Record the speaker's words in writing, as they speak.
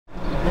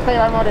Esta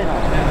lleva el moreno.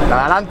 La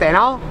de adelante,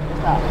 ¿no?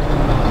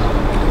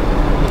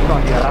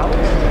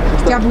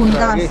 ¿Qué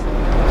apuntas?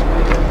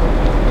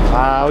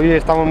 Hoy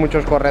estamos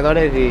muchos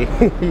corredores y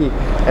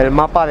el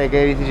mapa de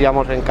qué bicis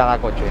llevamos en cada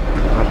coche,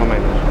 más o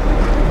menos.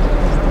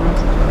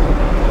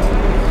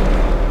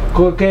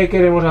 ¿Qué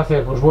queremos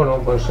hacer? Pues bueno,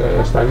 pues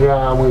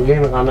estaría muy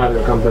bien ganar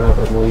el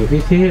campeonato, es muy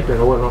difícil,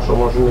 pero bueno,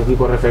 somos un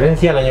equipo de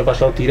referencia, el año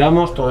pasado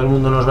tiramos, todo el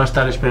mundo nos va a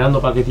estar esperando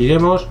para que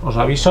tiremos, os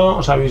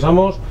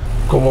avisamos,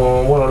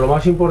 como bueno, lo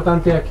más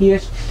importante aquí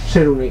es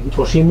ser un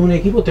equipo, siendo un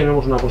equipo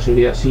tenemos una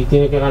posibilidad, si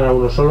tiene que ganar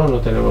uno solo no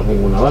tenemos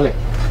ninguna, ¿vale?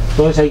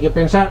 Entonces hay que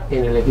pensar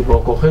en el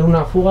equipo, coger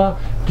una fuga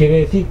quiere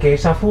decir que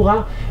esa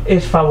fuga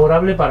es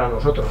favorable para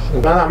nosotros.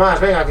 Nada más,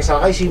 venga, que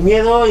salgáis sin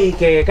miedo y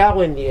que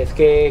cago en 10,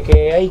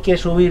 que hay que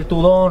subir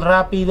tudón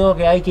rápido,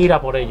 que hay que ir a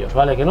por ellos,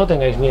 ¿vale? Que no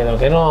tengáis miedo,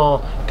 que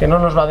no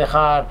nos va a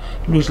dejar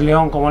Luis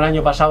León como el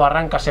año pasado,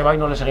 arranca, se va y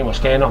no le seguimos,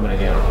 que no, hombre,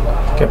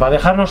 que para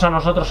dejarnos a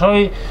nosotros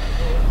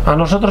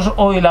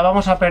hoy la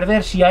vamos a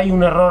perder si hay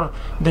un error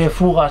de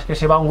fugas, que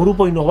se va un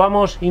grupo y nos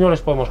vamos y no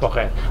les podemos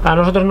coger. A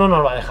nosotros no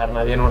nos va a dejar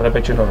nadie en un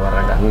repecho y nos va a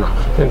arrancar, no.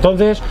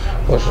 Entonces,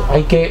 pues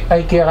hay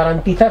que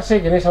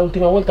garantizarse que en esa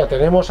última vuelta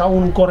tenemos a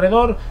un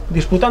corredor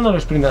disputando el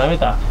sprint de la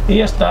meta. Y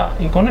ya está.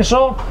 Y con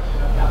eso,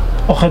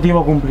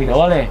 objetivo cumplido,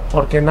 ¿vale?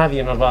 Porque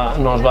nadie nos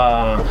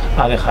va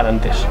a dejar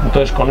antes.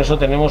 Entonces, con eso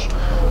tenemos,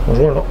 pues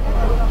bueno,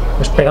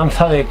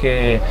 esperanza de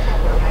que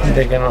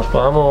nos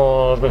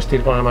podamos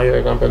vestir con el maillot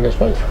de campeón de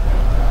España.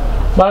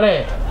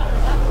 Vale.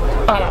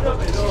 Para.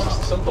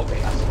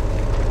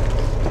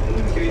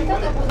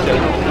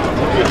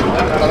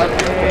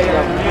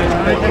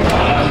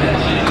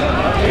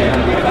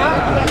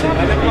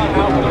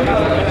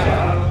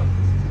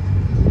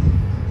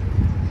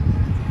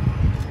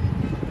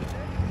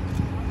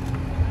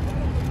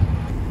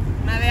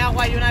 Una de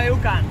agua y una de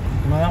ucan.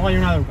 Una de agua y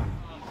una de ucan.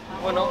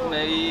 Bueno,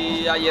 me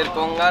vi ayer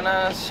con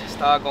ganas,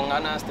 estaba con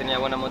ganas, tenía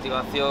buena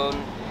motivación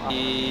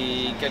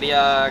y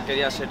quería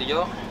ser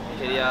yo.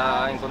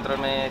 Quería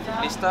encontrarme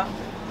ciclista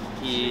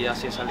y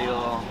así he salido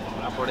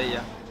a por ella.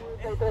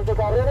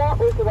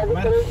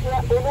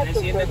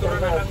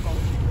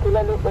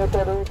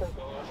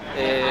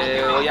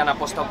 Hoy han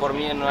apostado por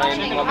mí en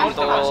un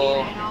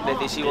momento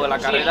decisivo de la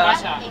carrera.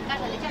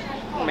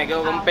 Me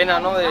quedo con pena,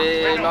 ¿no?,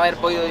 de no haber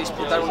podido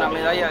disputar una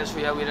medalla, eso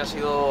ya hubiera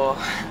sido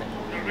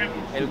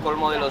el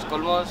colmo de los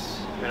colmos.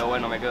 Pero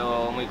bueno, me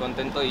quedo muy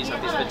contento y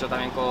satisfecho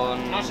también con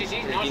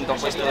el quinto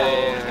puesto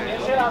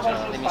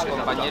de mis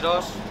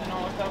compañeros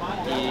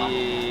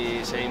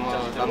y seguimos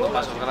dando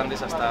pasos grandes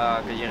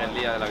hasta que llegue el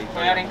día de la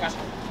victoria.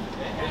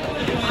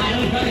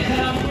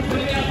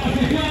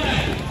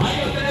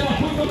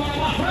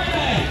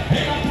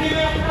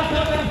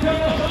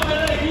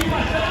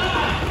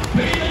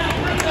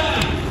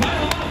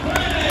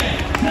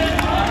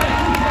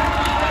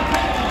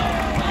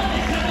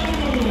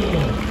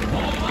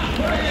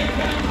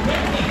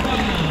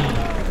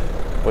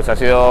 Pues ha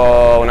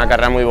sido una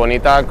carrera muy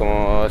bonita,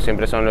 como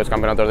siempre son los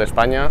campeonatos de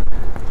España.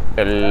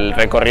 El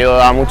recorrido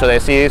da mucho de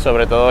sí,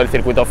 sobre todo el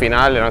circuito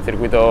final, era un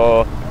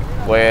circuito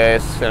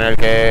pues, en el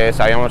que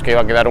sabíamos que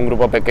iba a quedar un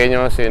grupo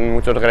pequeño, sin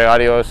muchos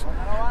gregarios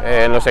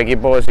en los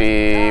equipos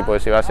y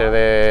pues iba a ser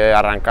de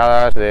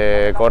arrancadas,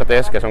 de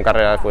cortes, que son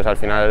carreras pues al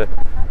final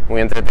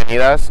muy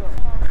entretenidas.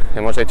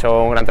 Hemos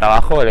hecho un gran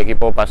trabajo, el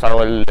equipo ha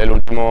pasado el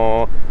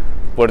último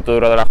puerto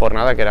duro de la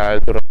jornada, que era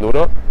el turno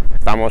duro.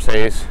 Estamos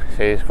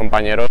seis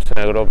compañeros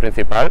en el grupo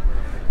principal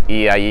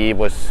y allí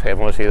pues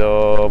hemos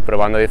ido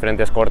probando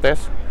diferentes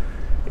cortes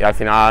y al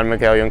final me he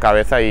quedado yo en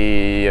cabeza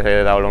y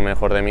he dado lo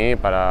mejor de mí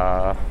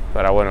para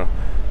bueno,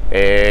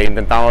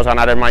 intentamos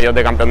ganar el maillot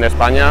de campeón de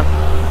España,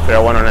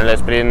 pero bueno, en el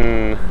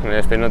sprint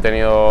no he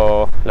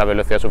tenido la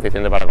velocidad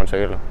suficiente para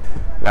conseguirlo.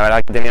 La verdad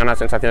que tenía unas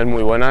sensaciones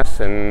muy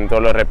buenas en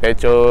todos los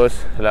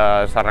repechos,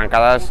 las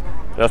arrancadas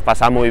los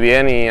pasaba muy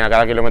bien y a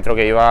cada kilómetro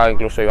que iba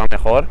incluso iba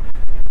mejor.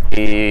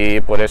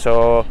 Y por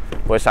eso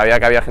pues sabía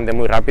que había gente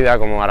muy rápida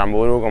como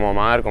Aramburu, como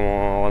Omar,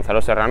 como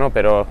Gonzalo Serrano,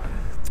 pero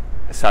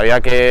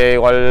sabía que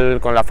igual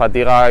con la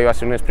fatiga iba a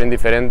ser un sprint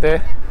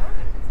diferente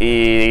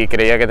y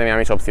creía que tenía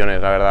mis opciones,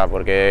 la verdad,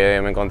 porque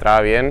me encontraba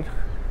bien,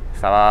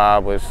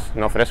 estaba pues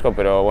no fresco,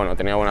 pero bueno,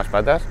 tenía buenas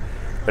patas,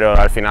 pero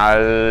al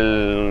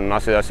final no ha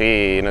sido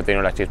así y no he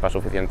tenido la chispa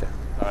suficiente.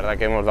 La verdad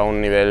que hemos dado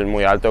un nivel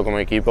muy alto como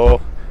equipo,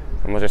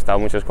 hemos estado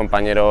muchos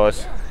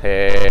compañeros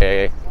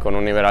con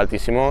un nivel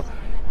altísimo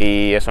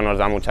y eso nos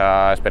da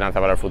mucha esperanza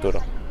para el futuro.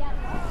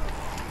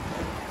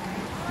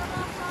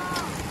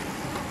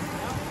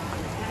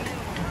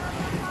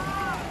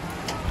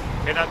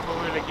 Era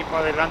todo el equipo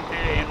adelante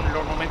en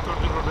los momentos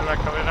duros de la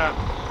carrera,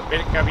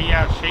 ver que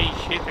había 6,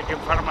 7 que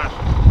farmas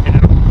en el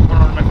grupo con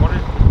los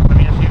mejores, pues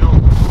también ha sido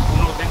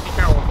una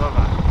auténtica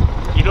gozada.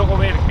 Y luego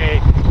ver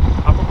que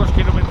a pocos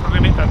kilómetros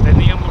de meta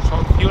teníamos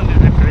opciones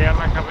de pelear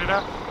la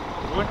carrera,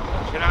 pues bueno,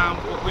 pues era un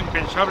poco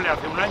impensable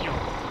hace un año.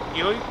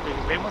 Y hoy pues,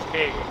 vemos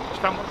que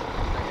estamos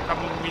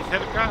muy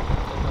cerca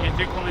y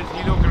estoy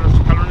convencido que los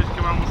escalones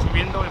que vamos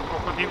subiendo en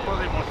poco tiempo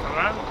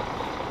demostrarán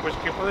pues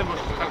que podemos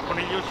estar con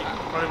ellos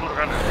y podemos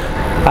ganar.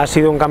 Ha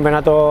sido un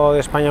campeonato de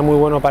España muy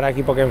bueno para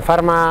equipo que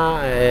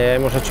enfarma,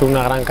 hemos hecho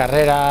una gran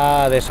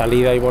carrera de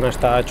salida y bueno,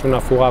 hasta ha hecho una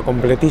fuga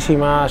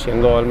completísima,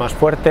 siendo el más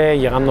fuerte,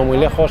 llegando muy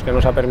lejos, que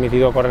nos ha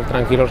permitido correr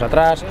tranquilos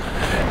atrás.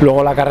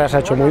 Luego la carrera se ha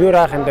hecho muy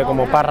dura, gente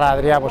como Parra,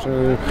 Adrià, pues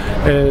en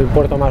el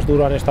puerto más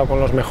duro han estado con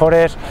los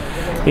mejores,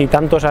 y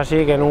tanto es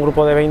así que en un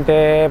grupo de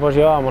 20 pues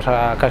llevábamos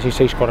a casi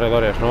 6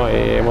 corredores, ¿no?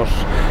 Y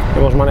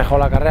hemos manejado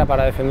la carrera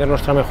para defender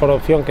nuestra mejor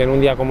opción, que en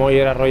un día como hoy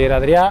era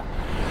Adrià,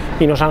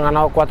 y nos han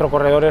ganado 4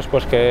 corredores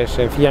pues que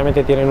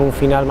sencillamente tienen un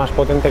final más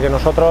potente que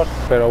nosotros,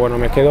 pero bueno,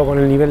 me quedo con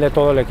el nivel de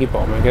todo el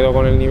equipo,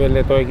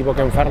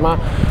 que enfarma,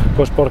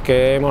 pues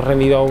porque hemos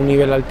rendido a un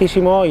nivel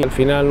altísimo y al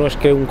final no es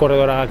que un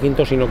corredor haga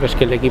quinto, sino que es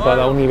que el equipo ha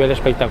dado un nivel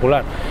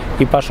espectacular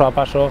y paso a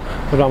paso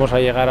pues vamos a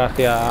llegar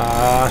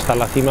hasta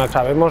la cima.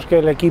 Sabemos que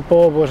el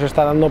equipo pues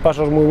está dando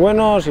pasos muy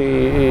buenos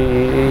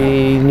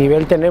y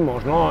nivel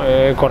tenemos, ¿no?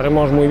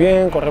 Corremos muy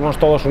bien, corremos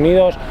todos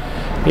unidos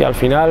y al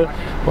final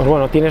pues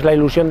bueno, tienes la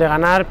ilusión de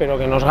ganar, pero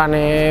que nos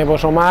gane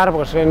pues Omar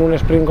pues en un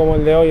sprint como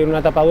el de hoy, en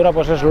una tapadura,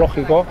 pues es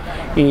lógico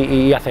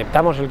y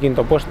aceptamos el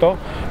quinto puesto,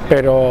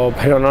 pero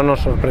no nos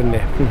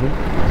sorprende.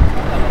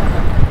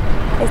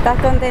 ¿Estás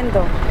contento?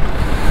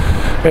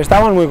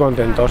 Estamos muy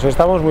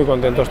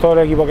contentos, todo el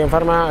equipo que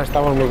enfarma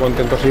estamos muy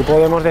contentos y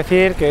podemos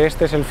decir que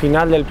este es el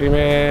final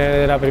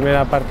de la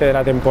primera parte de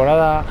la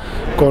temporada,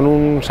 con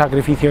un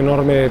sacrificio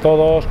enorme de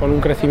todos, con un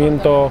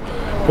crecimiento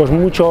pues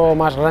mucho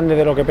más grande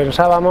de lo que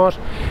pensábamos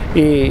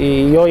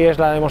y hoy es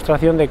la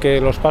demostración de que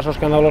los pasos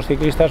que han dado los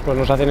ciclistas pues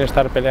nos hacen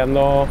estar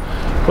peleando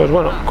pues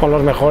bueno, con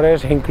los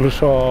mejores e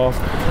incluso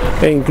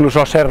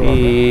serlo,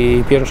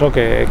 y pienso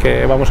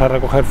que vamos a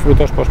recoger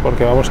frutos pues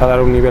porque vamos a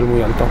dar un nivel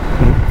muy alto.